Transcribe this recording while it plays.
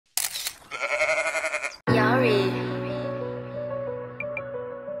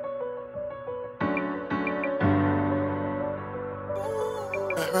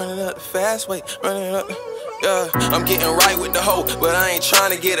fast way, running up. Yeah, I'm getting right with the hoe, but I ain't trying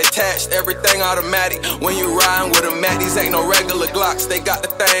to get attached. Everything automatic when you riding with a Mac. These ain't no regular Glocks, they got the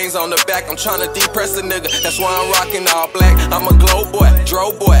things on the back. I'm trying to depress a nigga, that's why I'm rocking all black. I'm a glow boy, dro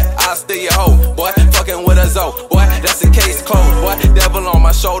boy, I'll steal your hoe, boy. Fucking with a Zoe, boy, that's a case closed, boy. Devil on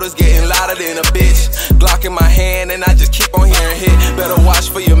my shoulders, getting louder than a bitch. Glock in my hand, and I just keep on hearing hit. Better watch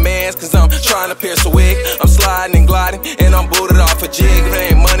for your mans, cause I'm trying to pierce a wig. I'm sliding and gliding, and I'm booted off a jig. If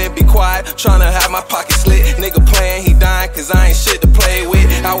it ain't money, be quiet, trying to have my pocket slit. Nigga playing, he dying, cause I ain't shit to play with.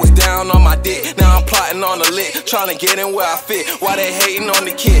 I was down on my dick, now I'm plotting on the lick. Trying to get in where I fit, why they hating on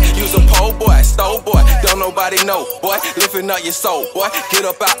the kid? Use a pole boy, stole boy, don't nobody know, boy. Lifting up your soul, boy, get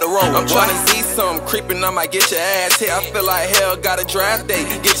up out the road. I'm trying to see something creeping, I might get your ass hit. I feel like hell got a draft day,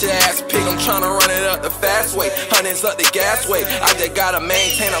 get your ass picked. I'm trying to run it up the fast way, hundreds up the gas way. I just gotta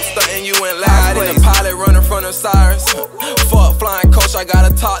maintain, I'm stunting you in last place. The pilot running from the sirens, fuck flying coach, I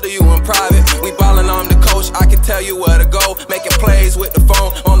gotta talk to you in private. We ballin' on the coach, I can tell you where to go. Making plays with the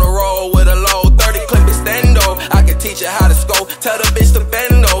phone, on the road with a load 30 clip extendo, I can teach you how to scope. Tell the bitch to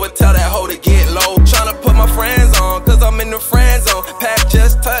bend over, tell that hoe to get low. Tryna put my friends on, cause I'm in the friend zone. Pack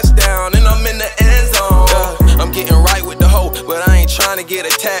just touchdown, and I'm in the end zone. Yeah, I'm getting right with the hoe, but I ain't trying to get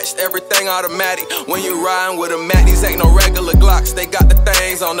attached. Everything automatic when you riding with a Mac. These ain't no regular Glocks, they got the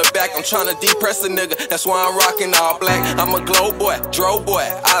things on the back. I'm trying to depress a nigga, that's why I'm rocking all black. I'm a glow boy, dro boy,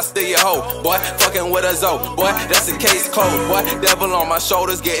 I'll steal your hoe, boy. Fucking with a Zoe, boy, that's a case closed, boy. Devil on my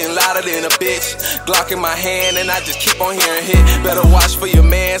shoulders, getting louder than a bitch. Glock in my hand, and I just keep on hearing hit. Better watch for your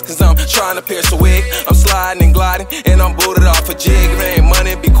mans, cause I'm trying to pierce a wig. I'm sliding and gliding, and I'm booted off a jig. If it ain't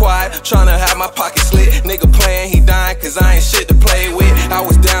money, be quiet, trying to have my pocket slit. Nigga playing, he dying, cause I ain't shit to play with. I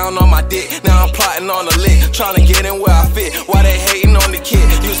was down on my dick, now I'm plotting on the lick. Trying to get in where I fit, why they hating on the kid?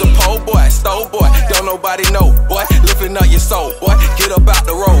 Use a pole boy, stole boy, don't nobody know, boy. Lifting up your soul, boy, get up out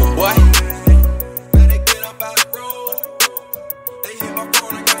the road, boy. Better get up out the road.